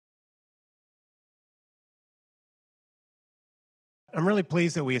I'm really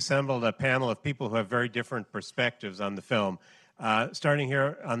pleased that we assembled a panel of people who have very different perspectives on the film. Starting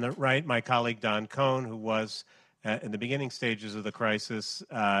here on the right, my colleague Don Cohn, who was in the beginning stages of the crisis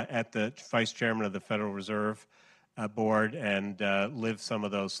at the vice chairman of the Federal Reserve Board and lived some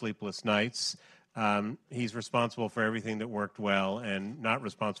of those sleepless nights. He's responsible for everything that worked well and not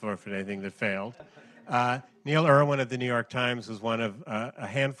responsible for anything that failed. Neil Irwin of the New York Times was one of a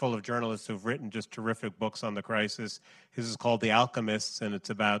handful of journalists who've written just terrific books on the crisis. His is called The Alchemists, and it's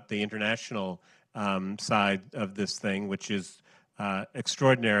about the international side of this thing, which is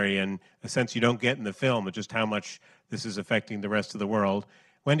extraordinary in a sense you don't get in the film, but just how much this is affecting the rest of the world.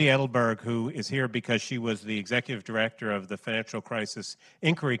 Wendy Edelberg, who is here because she was the executive director of the Financial Crisis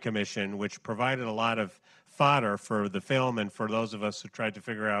Inquiry Commission, which provided a lot of fodder for the film and for those of us who tried to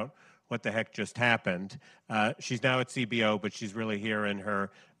figure out what the heck just happened. She's now at CBO, but she's really here in her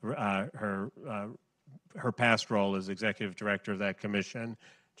past role as executive director of that commission.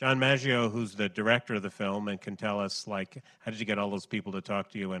 John Maggio, who's the director of the film and can tell us, like, how did you get all those people to talk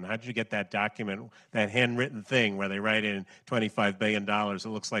to you, and how did you get that document, that handwritten thing where they write in $25 billion? It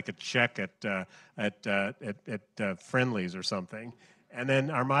looks like a check at Friendly's or something. And then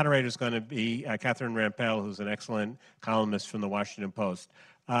our moderator is going to be Catherine Rampell, who's an excellent columnist from the Washington Post.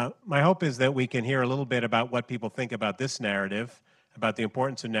 My hope is that we can hear a little bit about what people think about this narrative, about the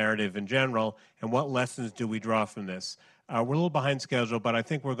importance of narrative in general, and what lessons do we draw from this. We're a little behind schedule, but I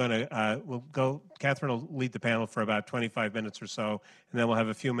think we're going to, Catherine will lead the panel for about 25 minutes or so, and then we'll have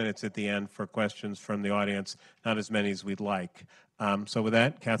a few minutes at the end for questions from the audience, not as many as we'd like. So with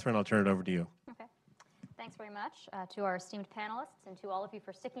that, Catherine, I'll turn it over to you. Okay. Thanks very much to our esteemed panelists and to all of you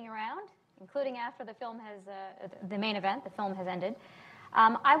for sticking around, including after the film has, the main event, the film has ended.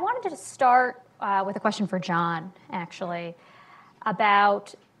 I wanted to start with a question for John, actually,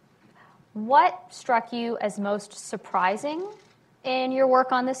 about what struck you as most surprising in your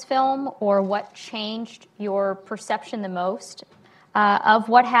work on this film, or what changed your perception the most of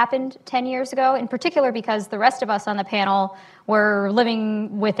what happened 10 years ago, in particular because the rest of us on the panel were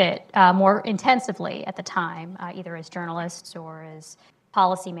living with it more intensively at the time, either as journalists or as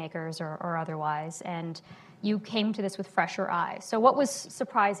policymakers or otherwise, and you came to this with fresher eyes. So what was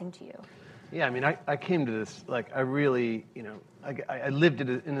surprising to you? Yeah, I mean, I came to this, like, I really, I lived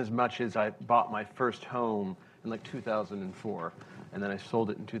it in as much as I bought my first home in, like, 2004, and then I sold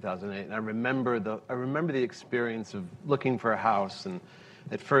it in 2008. And I remember the experience of looking for a house, and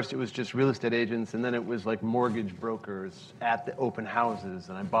at first it was just real estate agents, and then it was, like, mortgage brokers at the open houses,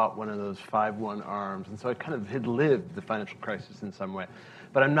 and I bought one of those 5-1 ARMs, and so I kind of had lived the financial crisis in some way.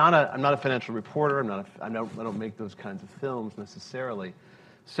 But I'm not a financial reporter. I don't make those kinds of films necessarily.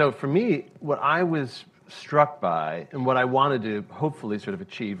 So for me, what I was struck by and what I wanted to hopefully sort of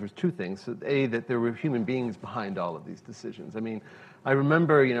achieve was two things. So, A, that there were human beings behind all of these decisions. I mean, I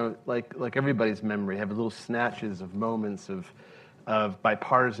remember, like everybody's memory, have little snatches of moments of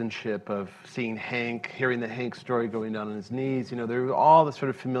bipartisanship, of seeing Hank, hearing the Hank story going down on his knees. There were all the sort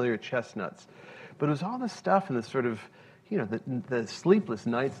of familiar chestnuts. But it was all the stuff and the sort of, the sleepless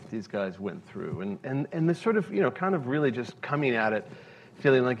nights that these guys went through. And the sort of, kind of really just coming at it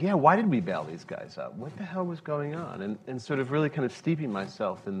feeling like, yeah, why did we bail these guys out? What the hell was going on? And sort of really kind of steeping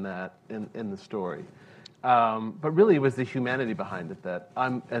myself in that, in the story. But really, it was the humanity behind it that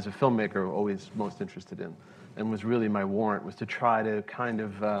I'm, as a filmmaker, always most interested in, and was really my warrant, was to try to kind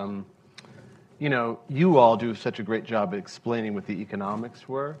of, you all do such a great job at explaining what the economics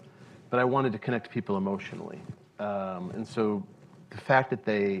were, but I wanted to connect people emotionally. And so the fact that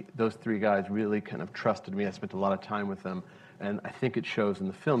those three guys really kind of trusted me, I spent a lot of time with them, and I think it shows in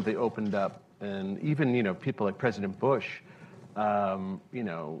the film. They opened up, and even, people like President Bush, Rahm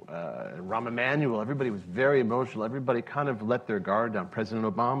Emanuel, everybody was very emotional. Everybody kind of let their guard down. President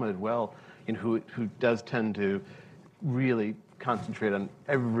Obama as well, who does tend to really concentrate on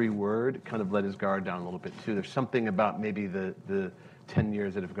every word, kind of let his guard down a little bit too. There's something about maybe the 10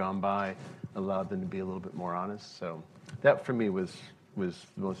 years that have gone by allowed them to be a little bit more honest. So that for me was the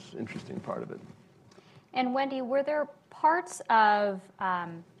most interesting part of it. And Wendy, were there parts of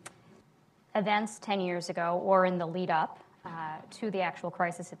events 10 years ago or in the lead up to the actual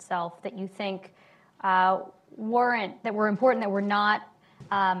crisis itself that you think were important, that were not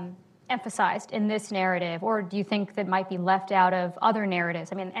emphasized in this narrative, or do you think that might be left out of other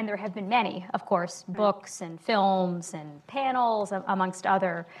narratives? I mean, and there have been many, of course, books and films and panels, amongst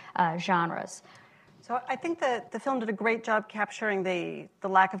other genres. So I think that the film did a great job capturing the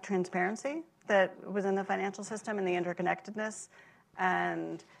lack of transparency that was in the financial system and the interconnectedness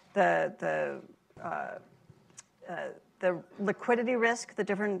and the liquidity risk that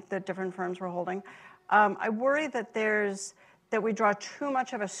different firms were holding. I worry that there's that we draw too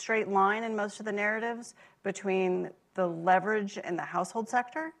much of a straight line in most of the narratives between the leverage in the household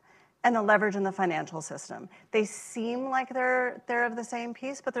sector and the leverage in the financial system. They seem like they're of the same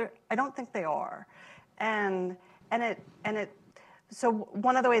piece, but I don't think they are. So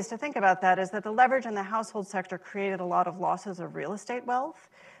one of the ways to think about that is that the leverage in the household sector created a lot of losses of real estate wealth.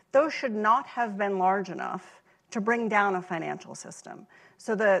 Those should not have been large enough to bring down a financial system.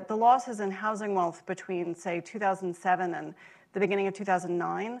 So the losses in housing wealth between, say, 2007 and the beginning of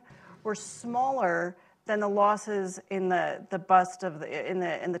 2009 were smaller than the losses in the bust of in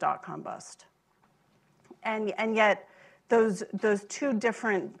the dot-com bust. And yet those two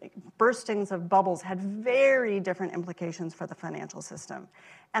different burstings of bubbles had very different implications for the financial system.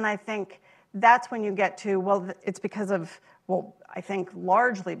 And I think that's when you get to, well, it's because of, well, I think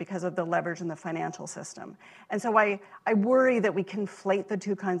largely because of the leverage in the financial system. And so I worry that we conflate the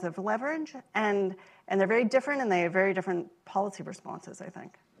two kinds of leverage, and they're very different, and they have very different policy responses, I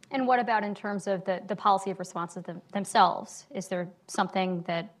think. And what about in terms of the policy of responses themselves? Is there something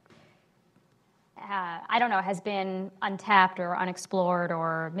that, I don't know, has been untapped or unexplored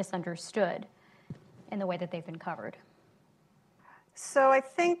or misunderstood in the way that they've been covered? So I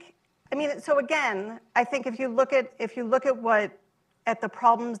think, so again, I think if you look at the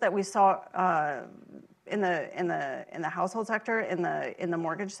problems that we saw in the household sector, in the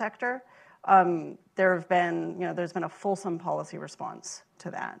mortgage sector, there's been a fulsome policy response to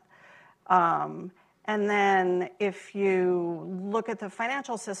that. And then if you look at the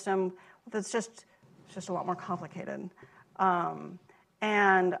financial system, it's just a lot more complicated.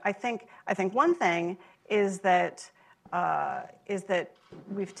 And I think one thing is that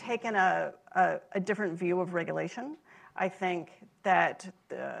we've taken a different view of regulation. I think that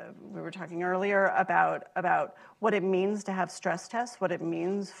we were talking earlier about what it means to have stress tests, what it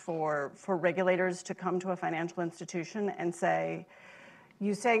means for regulators to come to a financial institution and say,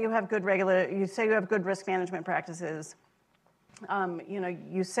 you say you have good risk management practices,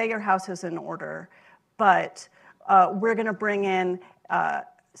 you say your house is in order, but we're going to bring in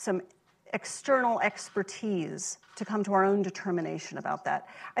some external expertise to come to our own determination about that.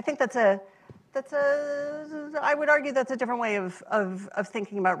 I think I would argue that's a different way of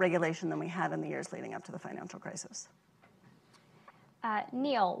thinking about regulation than we had in the years leading up to the financial crisis.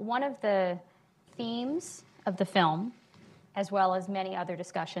 Neil, one of the themes of the film, as well as many other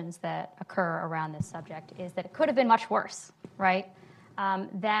discussions that occur around this subject, is that it could have been much worse, right?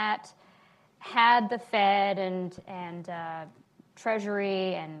 That had the Fed and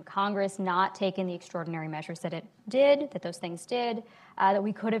Treasury and Congress not taken the extraordinary measures that those things did, that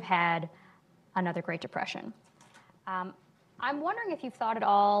we could have had another Great Depression. I'm wondering if you've thought at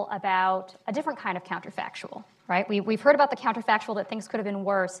all about a different kind of counterfactual, right? We've heard about the counterfactual that things could have been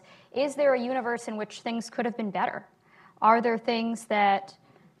worse. Is there a universe in which things could have been better? Are there things that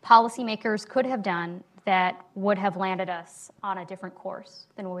policymakers could have done that would have landed us on a different course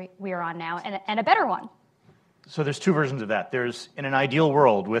than we are on now, and a better one? So there's two versions of that. There's, in an ideal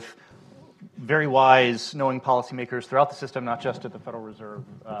world, with very wise, knowing policymakers throughout the system, not just at the Federal Reserve,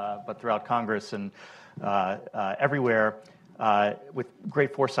 but throughout Congress and everywhere, with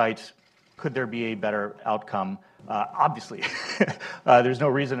great foresight, could there be a better outcome? Obviously. There's no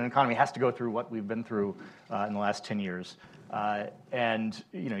reason an economy has to go through what we've been through in the last 10 years. And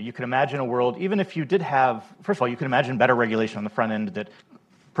you can imagine a world, even if you did have, first of all, you can imagine better regulation on the front end that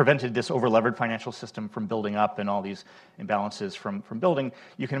prevented this over-levered financial system from building up and all these imbalances from building.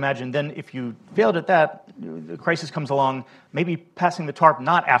 You can imagine then if you failed at that, the crisis comes along, maybe passing the TARP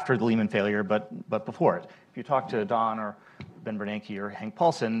not after the Lehman failure, but before it. If you talk to Don or Ben Bernanke or Hank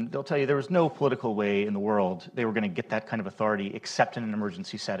Paulson, they'll tell you there was no political way in the world they were going to get that kind of authority except in an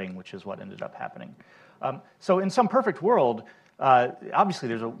emergency setting, which is what ended up happening. So in some perfect world, obviously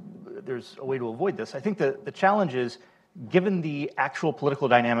there's a way to avoid this. I think the challenge is, given the actual political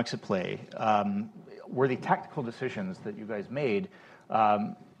dynamics at play, were the tactical decisions that you guys made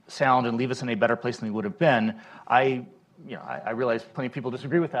sound and leave us in a better place than we would have been? I realize plenty of people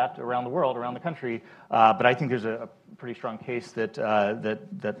disagree with that around the world, around the country, but I think there's a pretty strong case that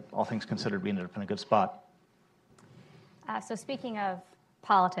all things considered, we ended up in a good spot. So speaking of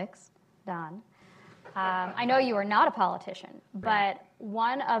politics, Don, I know you are not a politician, but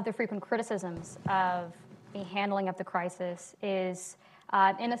one of the frequent criticisms of the handling of the crisis is,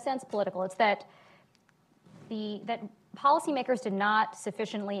 in a sense, political. It's that policymakers did not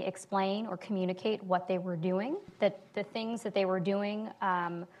sufficiently explain or communicate what they were doing, that the things that they were doing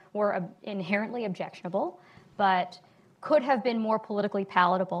were inherently objectionable, but could have been more politically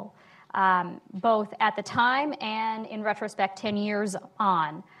palatable, both at the time and in retrospect 10 years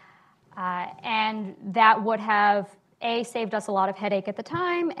on. And that would have A, saved us a lot of headache at the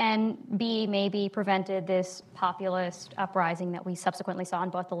time, and B, maybe prevented this populist uprising that we subsequently saw on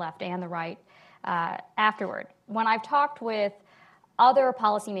both the left and the right afterward. When I've talked with other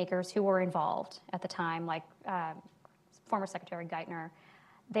policymakers who were involved at the time, like former Secretary Geithner,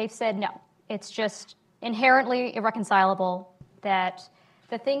 they've said no, it's just inherently irreconcilable that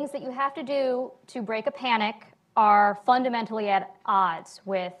the things that you have to do to break a panic are fundamentally at odds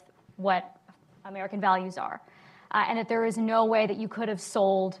with what American values are, and that there is no way that you could have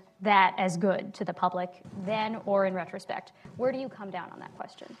sold that as good to the public then or in retrospect. Where do you come down on that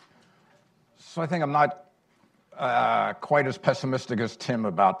question? So I think I'm not quite as pessimistic as Tim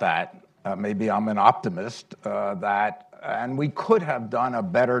about that. Maybe I'm an optimist and we could have done a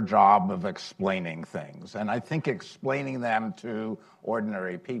better job of explaining things. And I think explaining them to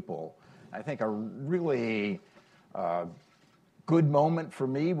ordinary people, I think a really good moment for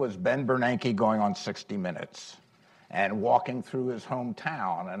me was Ben Bernanke going on 60 Minutes and walking through his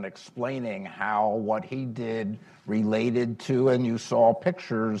hometown and explaining how what he did related to, and you saw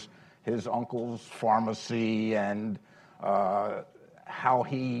pictures, his uncle's pharmacy, and how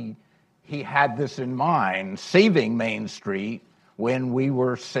he had this in mind, saving Main Street when we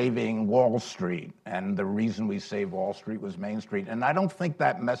were saving Wall Street. And the reason we saved Wall Street was Main Street. And I don't think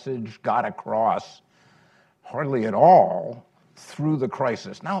that message got across hardly at all through the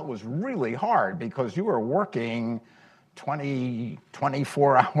crisis. Now, it was really hard because you were working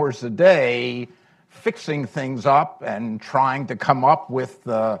 24 hours a day, fixing things up and trying to come up with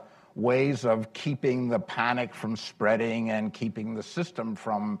the ways of keeping the panic from spreading and keeping the system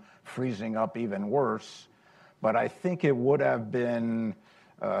from freezing up even worse. But I think it would have been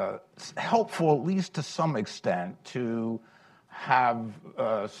helpful, at least to some extent, to have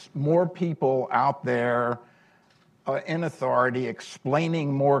more people out there in authority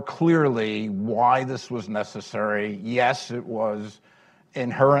explaining more clearly why this was necessary. Yes, it was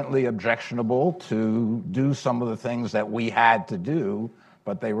inherently objectionable to do some of the things that we had to do,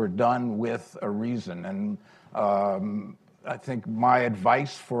 but they were done with a reason. And I think my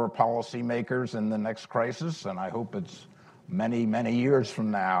advice for policymakers in the next crisis, and I hope it's many, many years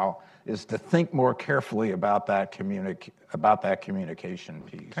from now, is to think more carefully about that communication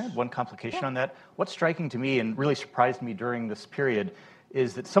piece. Can I add one complication on that? What's striking to me and really surprised me during this period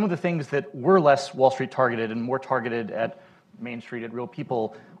is that some of the things that were less Wall Street targeted and more targeted at Main Street, at real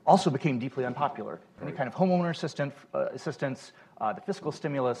people, also became deeply unpopular. Right. Any kind of homeowner assistance, the fiscal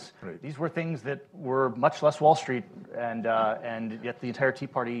stimulus, right. These were things that were much less Wall Street, and yet the entire Tea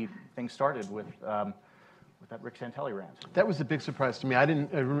Party thing started with that Rick Santelli rant. That was a big surprise to me. I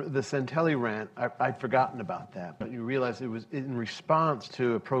didn't the Santelli rant. I'd forgotten about that, but you realize it was in response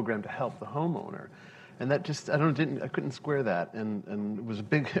to a program to help the homeowner, and that just I couldn't square that, and it was a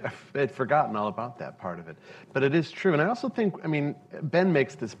big. I had forgotten all about that part of it, but it is true, and I also think Ben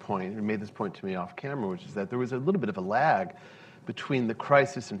makes this point, and made this point to me off camera, which is that there was a little bit of a lag between the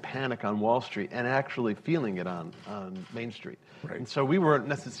crisis and panic on Wall Street and actually feeling it on Main Street. Right. And so we weren't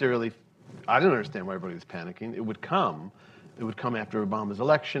necessarily. I didn't understand why everybody was panicking. It would come after Obama's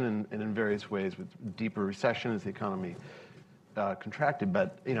election and in various ways with deeper recession as the economy contracted.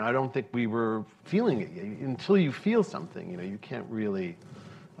 But I don't think we were feeling it until you feel something. You can't really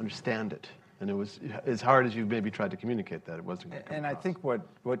understand it. And it was as hard as you maybe tried to communicate that, it wasn't going to come across. I think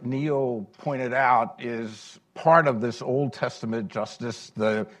what Neil pointed out is part of this Old Testament justice.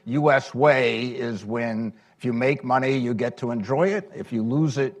 The U.S. way is when if you make money, you get to enjoy it. If you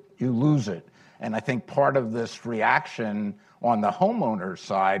lose it, you lose it. And I think part of this reaction on the homeowner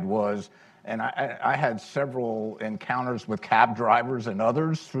side was, and I had several encounters with cab drivers and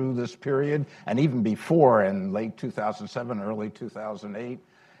others through this period, and even before in late 2007, early 2008,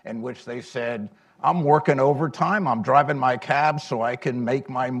 in which they said, I'm working overtime, I'm driving my cab so I can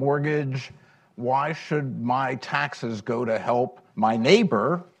make my mortgage. Why should my taxes go to help my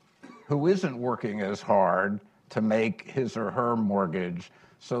neighbor who isn't working as hard to make his or her mortgage?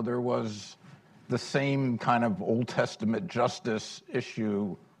 So there was the same kind of Old Testament justice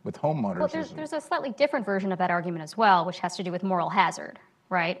issue with homeowners. Well, there's a slightly different version of that argument as well, which has to do with moral hazard,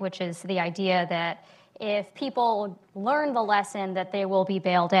 right? Which is the idea that if people learn the lesson that they will be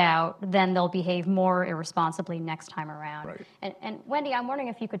bailed out, then they'll behave more irresponsibly next time around. Right. And Wendy, I'm wondering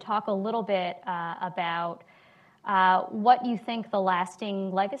if you could talk a little bit about what you think the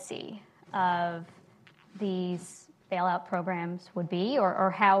lasting legacy of these bailout programs would be, or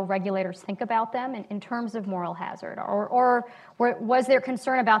how regulators think about them in terms of moral hazard, or was there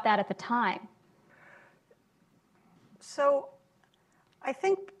concern about that at the time? So I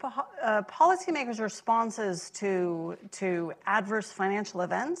think policymakers' responses to adverse financial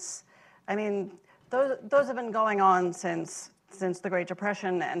events, those have been going on since the Great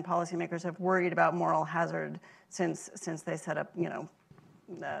Depression, and policymakers have worried about moral hazard since they set up, the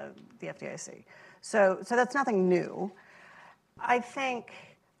FDIC. So that's nothing new. I think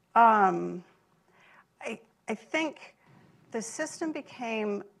I think the system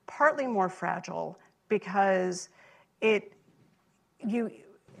became partly more fragile because I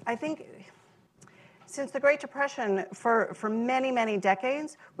think since the Great Depression, for many, many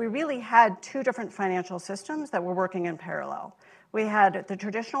decades, we really had two different financial systems that were working in parallel. We had the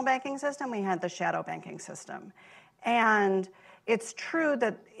traditional banking system, we had the shadow banking system. And it's true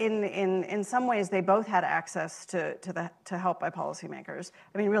that in some ways they both had access to help by policymakers.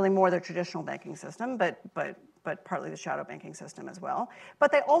 I mean, really more the traditional banking system, but partly the shadow banking system as well.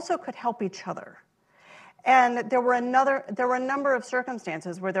 But they also could help each other. And there were a number of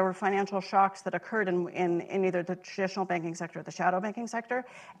circumstances where there were financial shocks that occurred in either the traditional banking sector or the shadow banking sector,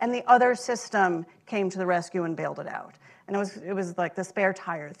 and the other system came to the rescue and bailed it out. And it was like the spare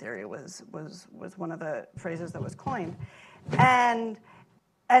tire theory was one of the phrases that was coined. And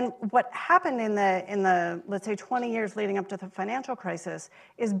what happened in the let's say 20 years leading up to the financial crisis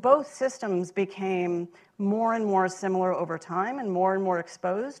is both systems became more and more similar over time and more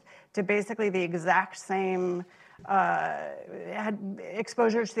exposed to basically the exact same, had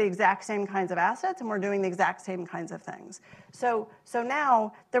exposure to the exact same kinds of assets and were doing the exact same kinds of things. So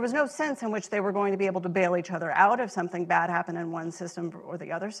now there was no sense in which they were going to be able to bail each other out if something bad happened in one system or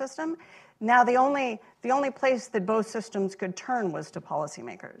the other system. Now the only place that both systems could turn was to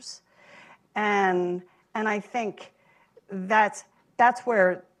policymakers, and I think that's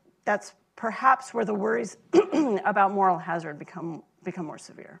perhaps where the worries about moral hazard become more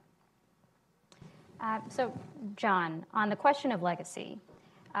severe. So, John, on the question of legacy,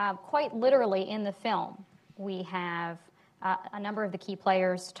 quite literally in the film, we have a number of the key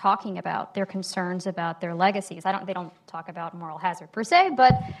players talking about their concerns about their legacies. They don't talk about moral hazard per se,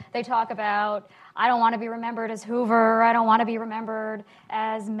 but they talk about, I don't want to be remembered as Hoover, I don't want to be remembered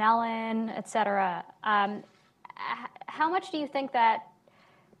as Mellon, et cetera. How much do you think that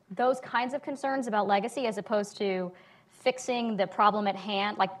those kinds of concerns about legacy, as opposed to fixing the problem at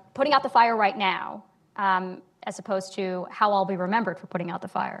hand, like putting out the fire right now, as opposed to how I'll be remembered for putting out the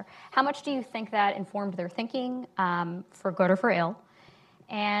fire. How much do you think that informed their thinking, for good or for ill?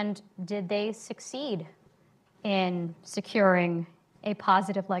 And did they succeed in securing a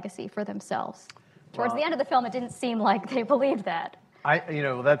positive legacy for themselves? Towards the end of the film, it didn't seem like they believed that.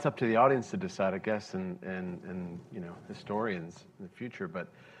 That's up to the audience to decide, I guess, and historians in the future. But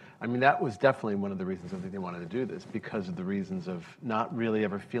I mean, that was definitely one of the reasons I think they wanted to do this, because of the reasons of not really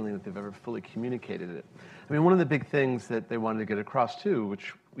ever feeling that they've ever fully communicated it. I mean, one of the big things that they wanted to get across too,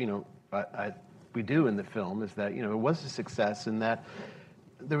 which we do in the film, is that it was a success in that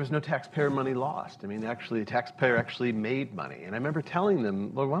there was no taxpayer money lost. I mean, actually, the taxpayer actually made money. And I remember telling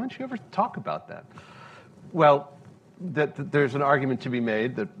them, well, why don't you ever talk about that? Well, that there's an argument to be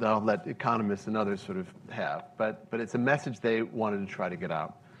made that I'll let economists and others sort of have, but it's a message they wanted to try to get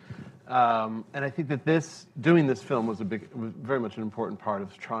out. And I think that doing this film was very much an important part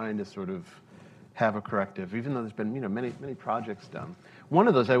of trying to sort of have a corrective, even though there's been many projects done. One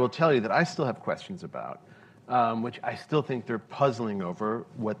of those I will tell you that I still have questions about, which I still think they're puzzling over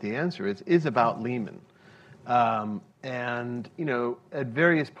what the answer is about Lehman. And at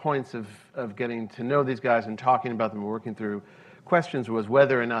various points of getting to know these guys and talking about them and working through questions was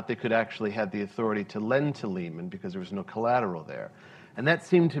whether or not they could actually have the authority to lend to Lehman because there was no collateral there. And that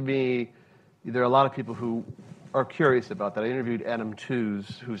seemed to be, there are a lot of people who are curious about that. I interviewed Adam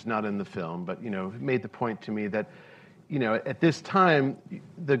Tooze, who's not in the film, but made the point to me that at this time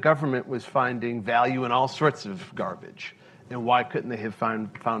the government was finding value in all sorts of garbage, and why couldn't they have found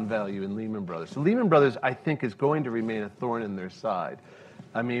value in Lehman Brothers? So Lehman Brothers, I think, is going to remain a thorn in their side.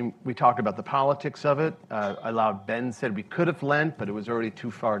 I mean, we talked about the politics of it. Ben said we could have lent, but it was already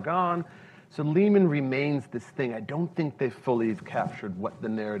too far gone. So Lehman remains this thing. I don't think they fully have captured what the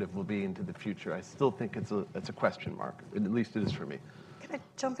narrative will be into the future. I still think it's a question mark. At least it is for me. Can I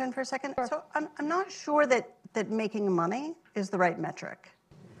jump in for a second? So I'm not sure that making money is the right metric,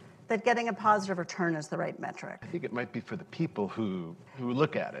 that getting a positive return is the right metric. I think it might be for the people who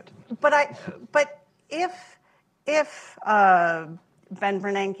look at it. But if Ben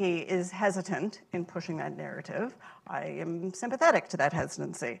Bernanke is hesitant in pushing that narrative, I am sympathetic to that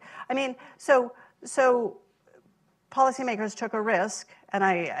hesitancy. I mean, so policymakers took a risk,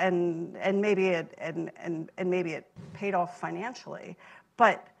 and maybe it paid off financially,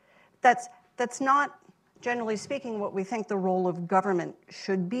 but that's not generally speaking, what we think the role of government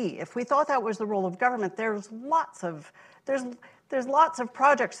should be. If we thought that was the role of government, there's lots of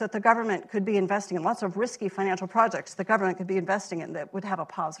projects that the government could be investing in, lots of risky financial projects the government could be investing in that would have a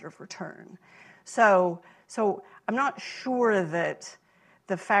positive return. So I'm not sure that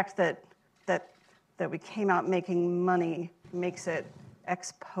the fact that we came out making money makes it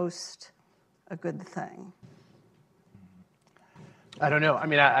ex post a good thing. I don't know. I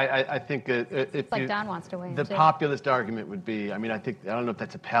mean, I think if like Don wants to weigh in, the too. populist argument would be, I mean, I don't know if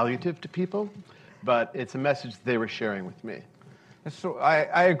that's a palliative to people, but it's a message they were sharing with me. So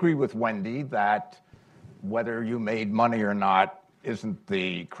I agree with Wendy that whether you made money or not isn't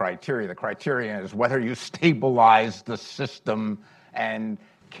the criteria. The criterion is whether you stabilized the system and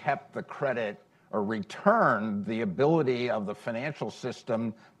kept the credit or returned the ability of the financial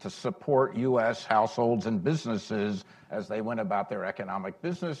system to support U.S. households and businesses as they went about their economic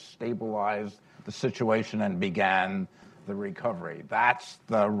business, stabilized the situation, and began the recovery. That's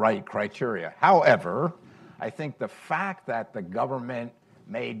the right criteria. However, I think the fact that the government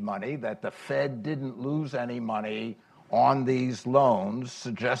made money, that the Fed didn't lose any money on these loans,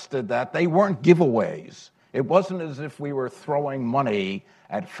 suggested that they weren't giveaways. It wasn't as if we were throwing money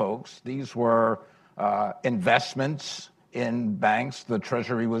at folks. These were investments in banks the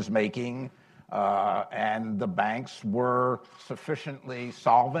Treasury was making, and the banks were sufficiently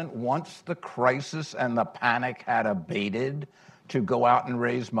solvent once the crisis and the panic had abated to go out and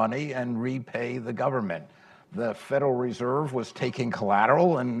raise money and repay the government. The Federal Reserve was taking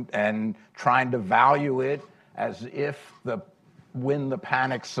collateral and trying to value it as if when the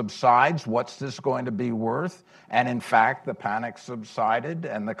panic subsides, what's this going to be worth? And in fact, the panic subsided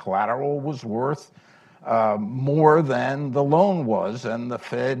and the collateral was worth more than the loan was, and the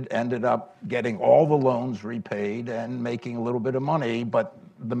Fed ended up getting all the loans repaid and making a little bit of money. But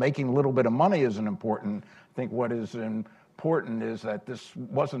the making a little bit of money isn't important. I think what is important is that this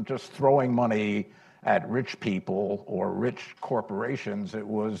wasn't just throwing money at rich people or rich corporations. It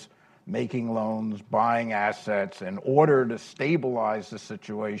was making loans, buying assets in order to stabilize the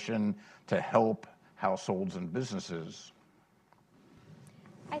situation to help households and businesses.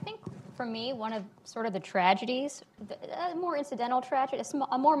 I think for me, one of sort of the tragedies, a more incidental tragedy,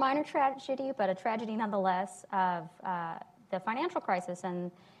 a more minor tragedy, but a tragedy nonetheless, of the financial crisis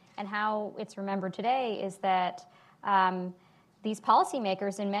and how it's remembered today is that these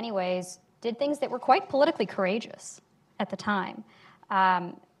policymakers, in many ways, did things that were quite politically courageous at the time.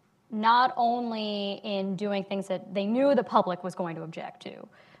 Not only in doing things that they knew the public was going to object to,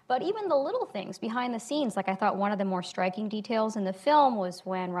 but even the little things behind the scenes. Like I thought one of the more striking details in the film was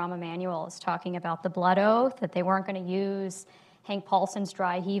when Rahm Emanuel is talking about the blood oath, that they weren't going to use Hank Paulson's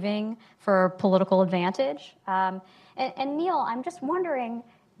dry heaving for political advantage. And Neil, I'm just wondering,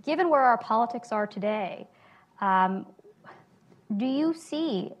 given where our politics are today, do you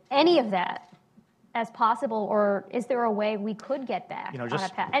see any of that as possible, or is there a way we could get back on a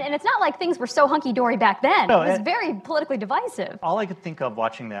path? And it's not like things were so hunky-dory back then. No, it was very politically divisive. All I could think of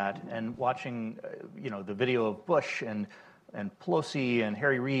watching that and watching, the video of Bush and Pelosi and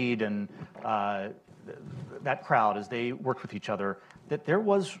Harry Reid and that crowd as they worked with each other, that there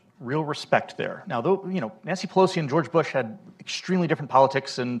was real respect there. Now, though, Nancy Pelosi and George Bush had extremely different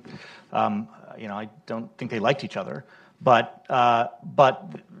politics, and I don't think they liked each other, but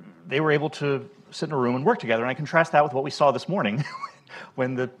they were able to sit in a room and work together. And I contrast that with what we saw this morning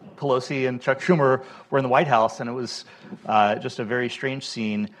when the Pelosi and Chuck Schumer were in the White House, and it was just a very strange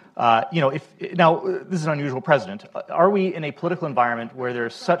scene. Now this is an unusual president. Are we in a political environment where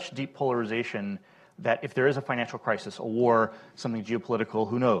there's such deep polarization that if there is a financial crisis, a war, something geopolitical,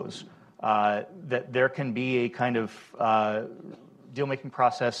 who knows, that there can be a kind of deal-making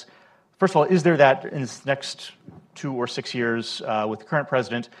process? First of all, is there that in this next 2 or 6 years with the current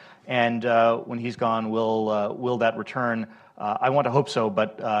president? And when he's gone, will that return? I want to hope so,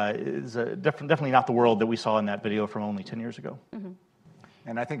 but it's definitely not the world that we saw in that video from only 10 years ago. Mm-hmm.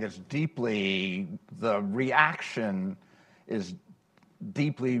 And I think the reaction is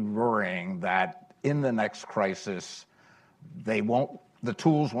deeply worrying that in the next crisis, the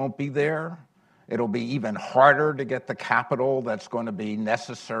tools won't be there. It'll be even harder to get the capital that's going to be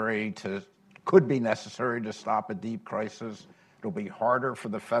could be necessary to stop a deep crisis. It'll be harder for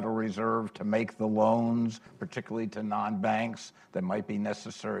the Federal Reserve to make the loans, particularly to non-banks, that might be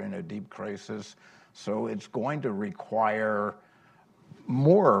necessary in a deep crisis. So it's going to require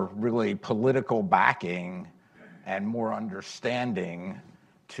more really political backing and more understanding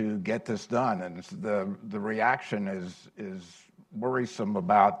to get this done. And the reaction is worrisome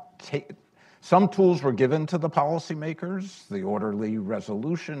about some tools were given to the policymakers, the orderly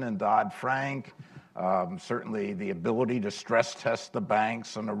resolution and Dodd-Frank, certainly the ability to stress test the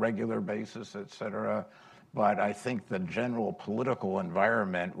banks on a regular basis, et cetera. But I think the general political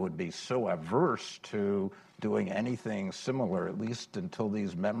environment would be so averse to doing anything similar, at least until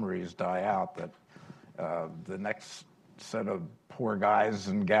these memories die out, that the next set of poor guys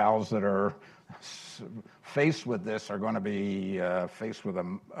and gals that are faced with this are going to be faced with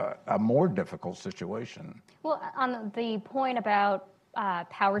a more difficult situation. Well, on the point about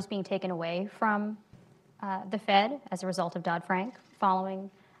powers being taken away from the Fed as a result of Dodd-Frank following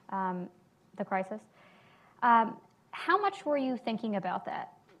the crisis, how much were you thinking about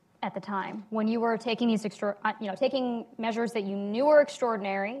that at the time when you were taking these taking measures that you knew were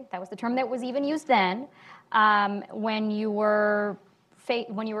extraordinary? That was the term that was even used then. When you were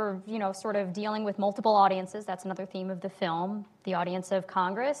sort of dealing with multiple audiences, that's another theme of the film, the audience of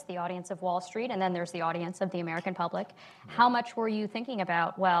Congress, the audience of Wall Street, and then there's the audience of the American public. How much were you thinking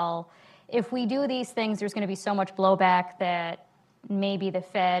about, well, if we do these things, there's going to be so much blowback that maybe the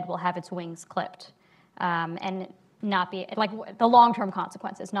Fed will have its wings clipped, and not be, like, the long-term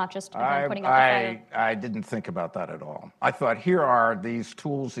consequences, not just putting out the fire? I didn't think about that at all. I thought, here are these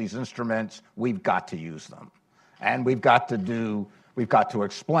tools, these instruments, we've got to use them. And we've got to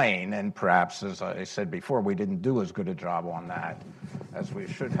explain, and perhaps, as I said before, we didn't do as good a job on that as we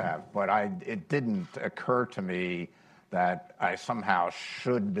should have. But it didn't occur to me that I somehow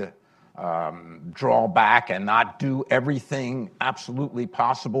should draw back and not do everything absolutely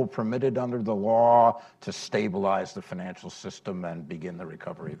possible, permitted under the law, to stabilize the financial system and begin the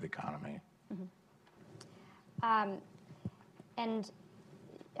recovery of the economy. Mm-hmm.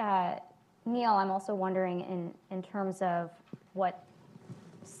 Neil, I'm also wondering in terms of what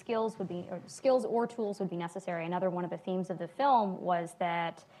skills or tools would be necessary. Another one of the themes of the film was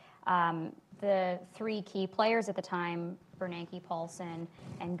that the three key players at the time, Bernanke, Paulson,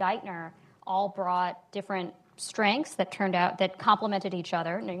 and Geithner, all brought different strengths that complemented each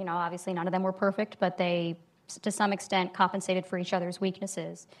other. Obviously none of them were perfect, but they, to some extent, compensated for each other's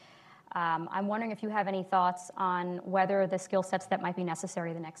weaknesses. I'm wondering if you have any thoughts on whether the skill sets that might be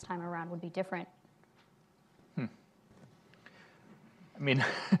necessary the next time around would be different. I mean,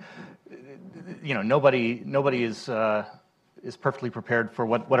 nobody is perfectly prepared for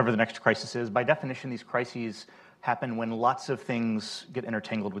whatever the next crisis is. By definition, these crises happen when lots of things get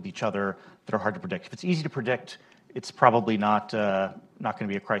intertangled with each other that are hard to predict. If it's easy to predict, it's probably not going to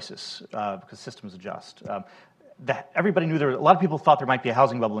be a crisis because systems adjust. Everybody knew a lot of people thought there might be a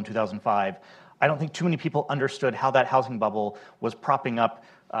housing bubble in 2005. I don't think too many people understood how that housing bubble was propping up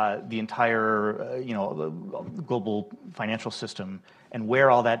the entire global financial system, and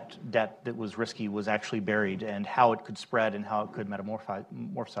where all that debt that was risky was actually buried, and how it could spread and how it could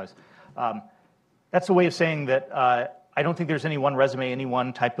metamorphosize. That's a way of saying that I don't think there's any one resume, any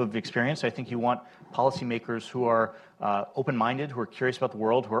one type of experience. I think you want policymakers who are open-minded, who are curious about the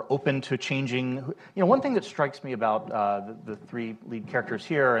world, who are open to changing. One thing that strikes me about the three lead characters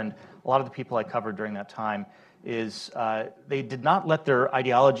here, and a lot of the people I covered during that time, is they did not let their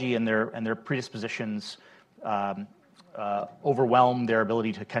ideology and their predispositions overwhelm their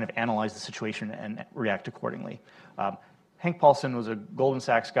ability to kind of analyze the situation and react accordingly. Hank Paulson was a Goldman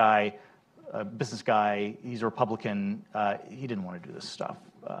Sachs guy, a business guy. He's a Republican. He didn't want to do this stuff.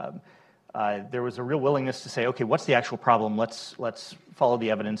 There was a real willingness to say, okay, what's the actual problem? Let's follow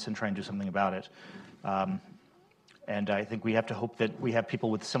the evidence and try and do something about it. And I think we have to hope that we have people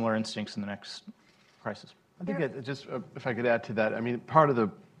with similar instincts in the next crisis. I think if I could add to that, I mean,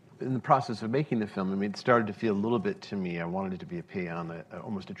 in the process of making the film, I mean, it started to feel a little bit to me, I wanted it to be a paean,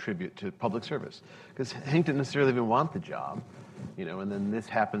 almost a tribute to public service. Because Hank didn't necessarily even want the job, and then this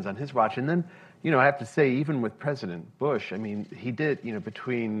happens on his watch. And then, I have to say, even with President Bush, I mean, he did,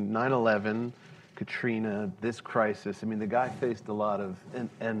 between 9/11, Katrina, this crisis, I mean, the guy faced a lot of,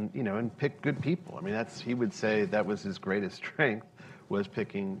 and picked good people. I mean, he would say that was his greatest strength, was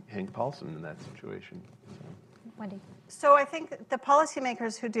picking Hank Paulson in that situation. Wendy? So I think the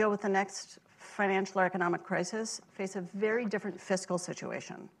policymakers who deal with the next financial or economic crisis face a very different fiscal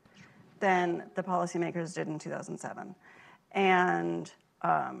situation than the policymakers did in 2007. And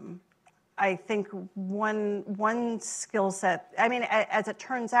I think one skill set, I mean, as it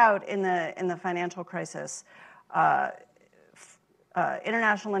turns out in the financial crisis,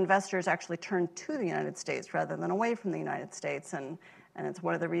 international investors actually turned to the United States rather than away from the United States. And it's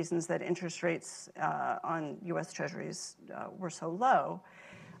one of the reasons that interest rates on U.S. Treasuries were so low.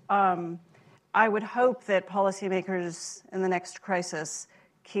 I would hope that policymakers in the next crisis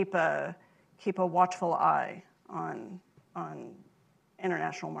keep a watchful eye on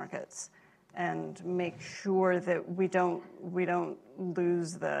international markets and make sure that we don't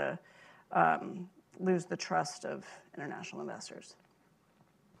lose the lose the trust of international investors.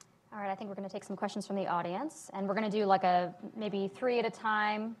 All right, I think we're going to take some questions from the audience, and we're going to do maybe 3 at a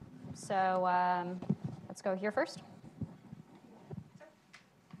time. So let's go here first.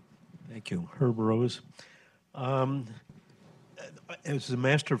 Thank you. Herb Rose. It was a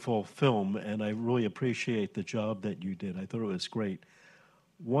masterful film, and I really appreciate the job that you did. I thought it was great.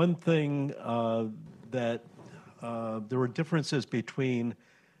 One thing that there were differences between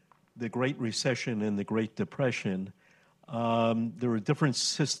the Great Recession and the Great Depression. There were different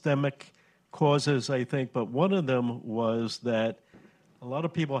systemic causes, I think, but one of them was that a lot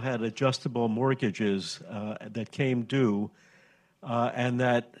of people had adjustable mortgages that came due, and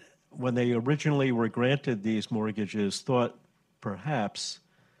that when they originally were granted these mortgages, thought perhaps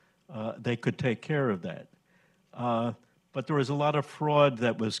they could take care of that. But there was a lot of fraud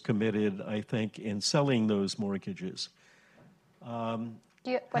that was committed, I think, in selling those mortgages. Do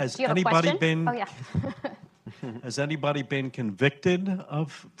you Has have a anybody question? been? Oh, yeah. Has anybody been convicted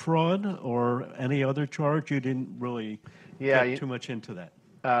of fraud or any other charge? You didn't really get too much into that.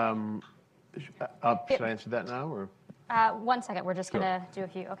 Should I answer that now? Or? 1 second. We're just going to do a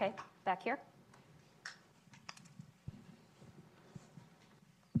few. Okay, back here.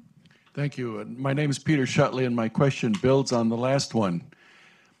 Thank you. My name is Peter Shutley, and my question builds on the last one.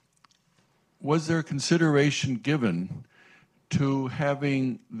 Was there consideration given to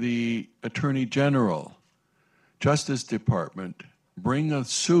having the Attorney General, Justice Department, bring a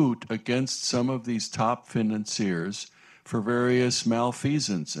suit against some of these top financiers for various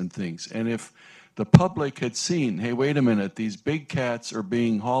malfeasance and things? And if the public had seen, hey, wait a minute, these big cats are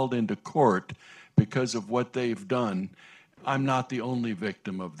being hauled into court because of what they've done, I'm not the only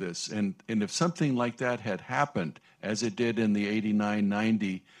victim of this. And if something like that had happened, as it did in the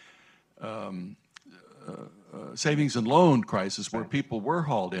 89-90 savings and loan crisis where people were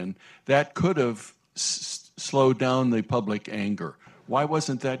hauled in, that could have slowed down the public anger. Why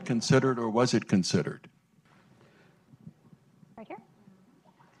wasn't that considered, or was it considered? Right here.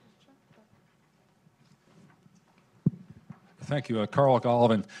 Thank you. Carl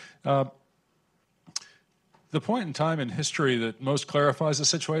Galvin. The point in time in history that most clarifies the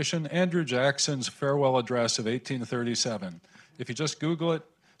situation, Andrew Jackson's farewell address of 1837. If you just Google it,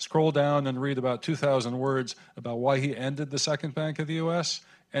 scroll down and read about 2,000 words about why he ended the Second Bank of the U.S.,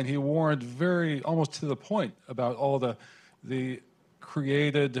 and he warned almost to the point about all the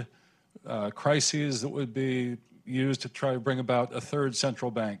created crises that would be used to try to bring about a third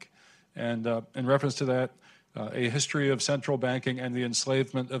central bank. And in reference to that, a history of central banking and the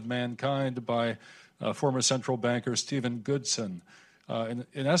enslavement of mankind by former central banker Stephen Goodson. In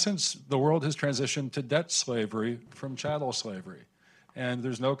essence, the world has transitioned to debt slavery from chattel slavery. And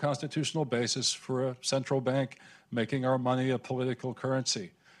there's no constitutional basis for a central bank making our money a political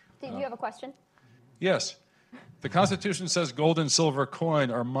currency. Did you have a question? Yes. The Constitution says gold and silver coin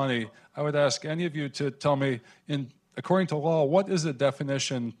are money. I would ask any of you to tell me, according to law, what is the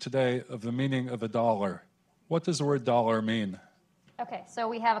definition today of the meaning of a dollar? What does the word dollar mean? Okay, so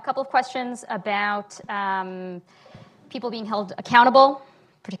we have a couple of questions about people being held accountable,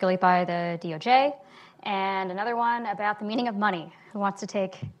 particularly by the DOJ, and another one about the meaning of money. Who wants to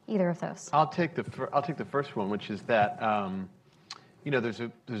take either of those? I'll take the first one, which is that there's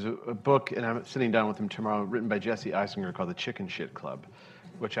a book, and I'm sitting down with him tomorrow, written by Jesse Eisinger called The Chicken Shit Club,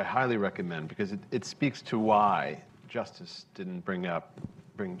 which I highly recommend because it speaks to why justice didn't bring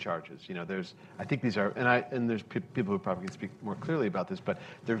charges. I think these are, and there's people who probably can speak more clearly about this, but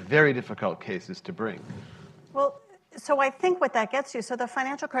they're very difficult cases to bring. Well, so I think what that gets you, so the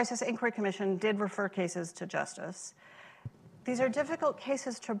Financial Crisis Inquiry Commission did refer cases to justice. These are difficult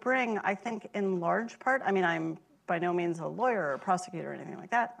cases to bring, I think, in large part. I mean, I'm by no means a lawyer or a prosecutor or anything like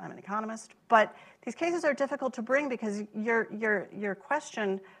that. I'm an economist. But these cases are difficult to bring because your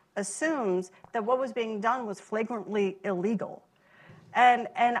question assumes that what was being done was flagrantly illegal. And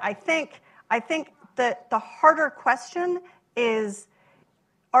I think that the harder question is,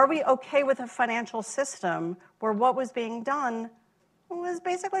 are we okay with a financial system where what was being done was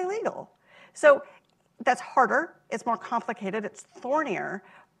basically legal? So that's harder. It's more complicated. It's thornier.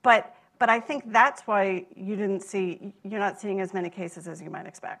 But I think that's why you're not seeing as many cases as you might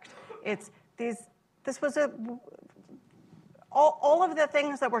expect. This was all of the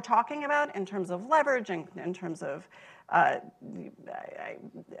things that we're talking about in terms of leverage and in terms of I'm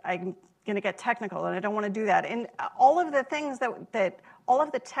going to get technical, and I don't want to do that. And all of the things all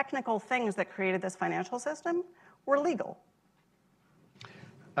of the technical things that created this financial system were legal.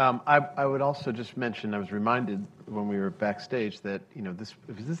 I would also just mention, I was reminded when we were backstage that this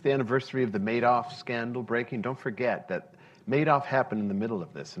is the anniversary of the Madoff scandal breaking. Don't forget that Madoff happened in the middle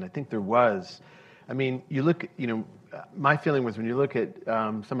of this, and I think there was I mean, you look, my feeling was when you look at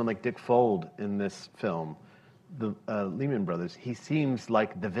someone like Dick Fuld in this film, the Lehman Brothers, he seems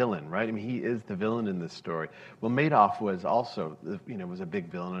like the villain, right? I mean, he is the villain in this story. Well, Madoff was also, was a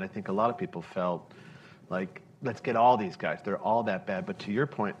big villain, and I think a lot of people felt like, let's get all these guys. They're all that bad. But to your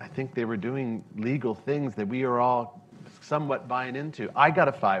point, I think they were doing legal things that we are all somewhat buying into. I got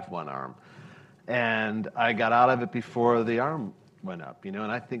a 5-1 arm, and I got out of it before the arm went up, and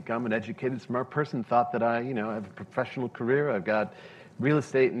I think I'm an educated, smart person, thought that I have a professional career. I've got real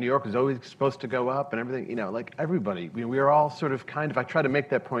estate in New York was always supposed to go up and everything, like everybody. We were all sort of I try to make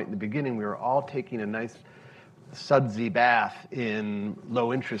that point in the beginning, we were all taking a nice sudsy bath in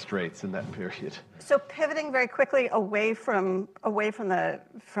low interest rates in that period. So pivoting very quickly away from the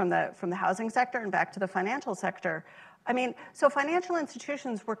housing sector and back to the financial sector. I mean, so financial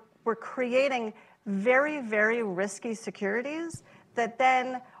institutions were creating very, very risky securities that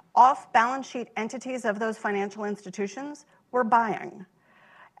then off-balance sheet entities of those financial institutions were buying.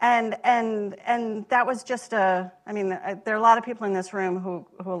 And that was just there are a lot of people in this room who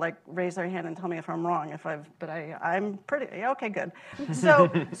like raise their hand and tell me if I'm wrong, I'm pretty, okay, good. So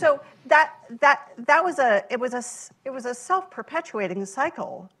that was a self-perpetuating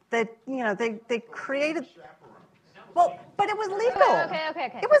cycle that, they created. Well, but it was legal. Okay.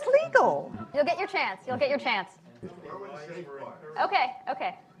 It was legal. You'll get your chance. Okay.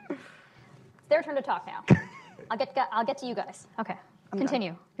 It's their turn to talk now. I'll get to you guys. Okay.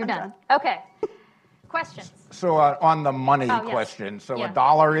 Continue. You're done. Okay. Questions? So on the money yes. question, so Yeah. a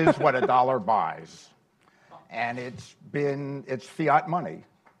dollar is what a dollar buys. And it's fiat money,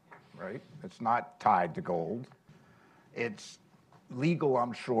 right? It's not tied to gold. It's legal,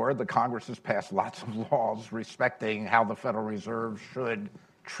 I'm sure. The Congress has passed lots of laws respecting how the Federal Reserve should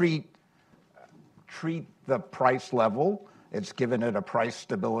treat the price level. It's given it a price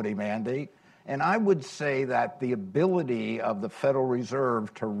stability mandate. And I would say that the ability of the Federal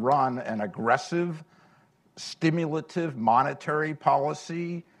Reserve to run an aggressive, stimulative monetary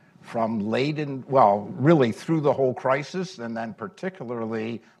policy from really through the whole crisis, and then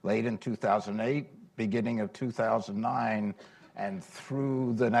particularly late in 2008, beginning of 2009, and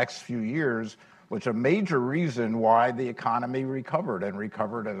through the next few years, was a major reason why the economy recovered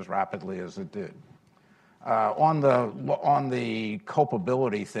as rapidly as it did. On the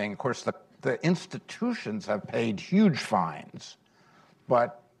culpability thing, of course, the institutions have paid huge fines,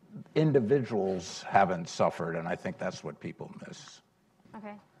 but individuals haven't suffered, and I think that's what people miss.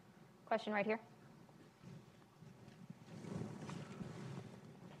 Okay. Question right here.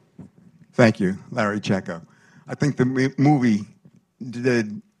 Thank you, Larry Checo. I think the movie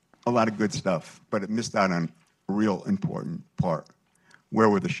did a lot of good stuff, but it missed out on a real important part. Where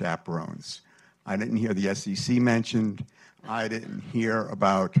were the chaperones? I didn't hear the SEC mentioned. I didn't hear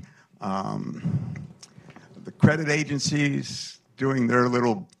about the credit agencies doing their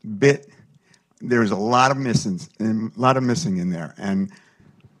little bit. There's a lot of missing in there, and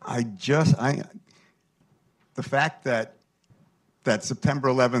the fact that September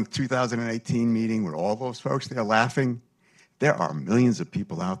 11th, 2018 meeting with all those folks there laughing, there are millions of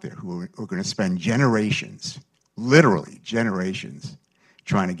people out there who are going to spend generations, literally generations,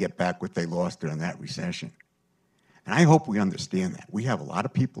 trying to get back what they lost during that recession. And I hope we understand that. We have a lot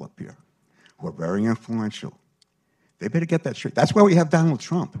of people up here who are very influential. They better get that straight. That's why we have Donald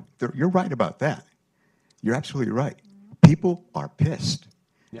Trump. You're right about that. You're absolutely right. People are pissed.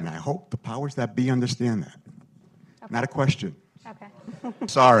 Yeah. And I hope the powers that be understand that. Okay. Not a question. Okay.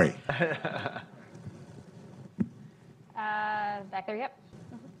 Sorry. Back there, yep.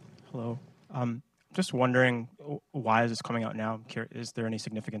 Hello. Just wondering, why is this coming out now? Is there any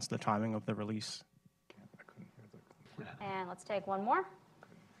significance to the timing of the release? And let's take one more.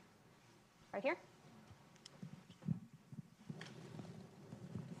 Right here.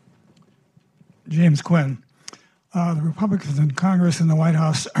 James Quinn. The Republicans in Congress and the White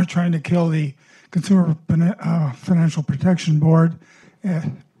House are trying to kill the Consumer Financial Protection Board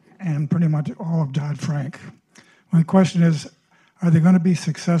and pretty much all of Dodd-Frank. My question is, are they going to be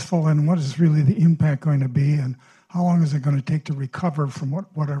successful, and what is really the impact going to be, and how long is it going to take to recover from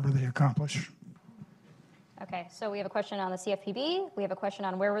whatever they accomplish? Okay, so we have a question on the CFPB. We have a question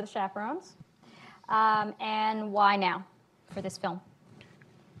on where were the chaperones, and why now for this film?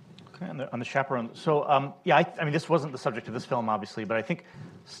 Okay, on the chaperone. So, I mean, this wasn't the subject of this film, obviously, but I think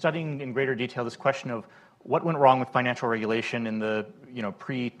studying in greater detail this question of what went wrong with financial regulation in the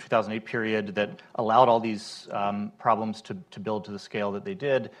pre-2008 period that allowed all these problems to build to the scale that they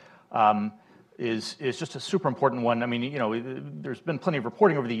did, is just a super important one. I mean, there's been plenty of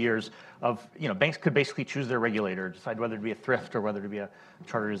reporting over the years of, banks could basically choose their regulator, decide whether to be a thrift or whether to be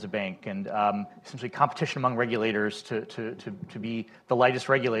chartered as a bank, and essentially competition among regulators to be the lightest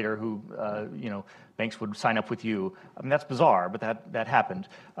regulator who, banks would sign up with you. I mean, that's bizarre, but that happened.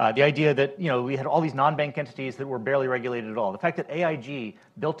 The idea that, we had all these non-bank entities that were barely regulated at all. The fact that AIG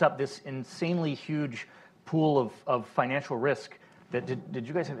built up this insanely huge pool of financial risk. Did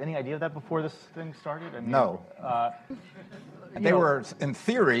you guys have any idea of that before this thing started? I mean, no. They were, in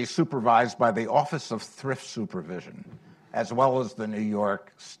theory, supervised by the Office of Thrift Supervision, as well as the New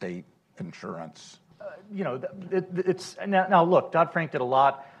York State Insurance. It's now look, Dodd-Frank did a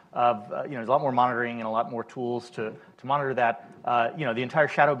lot of, there's a lot more monitoring and a lot more tools to monitor that. The entire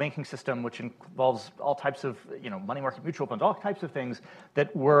shadow banking system, which involves all types of, money market mutual funds, all types of things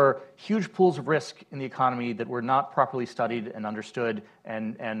that were huge pools of risk in the economy that were not properly studied and understood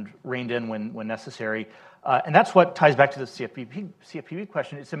and reined in when necessary. And that's what ties back to the CFPB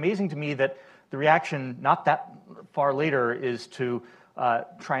question. It's amazing to me that the reaction not that far later is to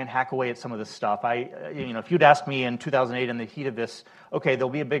try and hack away at some of this stuff. If you'd asked me in 2008 in the heat of this, okay, there'll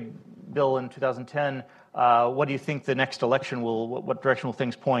be a big bill in 2010. What do you think the next election what direction will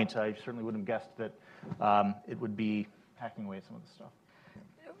things point? I certainly wouldn't have guessed that it would be hacking away at some of this stuff.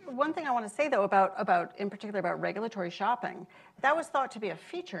 One thing I want to say, though, about in particular about regulatory shopping, that was thought to be a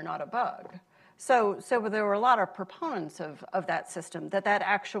feature, not a bug. So there were a lot of proponents of that system that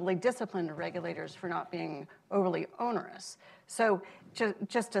actually disciplined regulators for not being overly onerous. So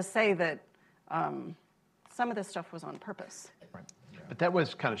just to say that some of this stuff was on purpose. Right. But that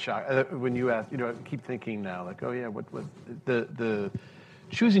was kind of shocking. When you asked, I keep thinking now, like, oh yeah, what the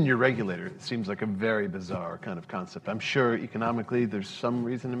choosing your regulator seems like a very bizarre kind of concept. I'm sure economically there's some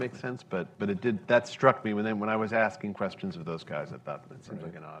reason to make sense, but that struck me when I was asking questions of those guys. I thought that seems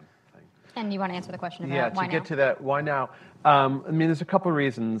like an odd thing. And you want to answer the question about why now? To get to that, why now? I mean, there's a couple of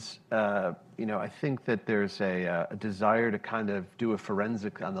reasons. I think that there's a desire to kind of do a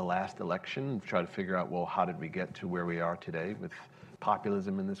forensic on the last election, try to figure out, well, how did we get to where we are today with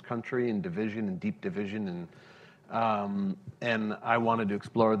populism in this country and division and deep division, and I wanted to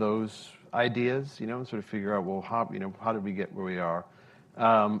explore those ideas, and sort of figure out, well, how did we get where we are?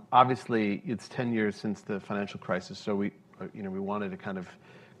 Obviously, it's 10 years since the financial crisis, so we wanted to kind of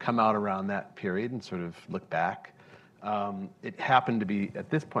come out around that period and sort of look back. It happened to be at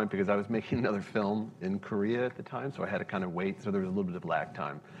this point because I was making another film in Korea at the time, so I had to kind of wait, so there was a little bit of lag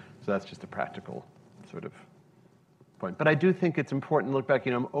time. So that's just a practical sort of point. But I do think it's important to look back.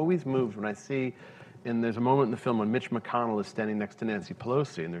 I'm always moved when I see, and there's a moment in the film when Mitch McConnell is standing next to Nancy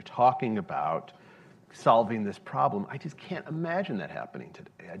Pelosi, and they're talking about solving this problem. I just can't imagine that happening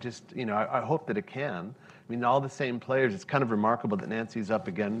today. I just, I hope that it can. I mean, all the same players. It's kind of remarkable that Nancy's up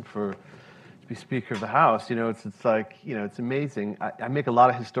again to be Speaker of the House. It's like, it's amazing. I make a lot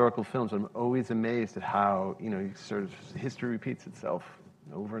of historical films. I'm always amazed at how, sort of history repeats itself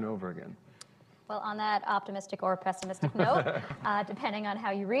over and over again. Well, on that optimistic or pessimistic note, depending on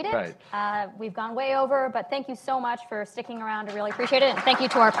how you read it, right. We've gone way over, but thank you so much for sticking around. I really appreciate it, and thank you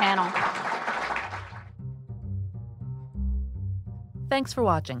to our panel. Thanks for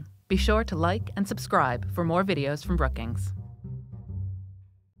watching. Be sure to like and subscribe for more videos from Brookings.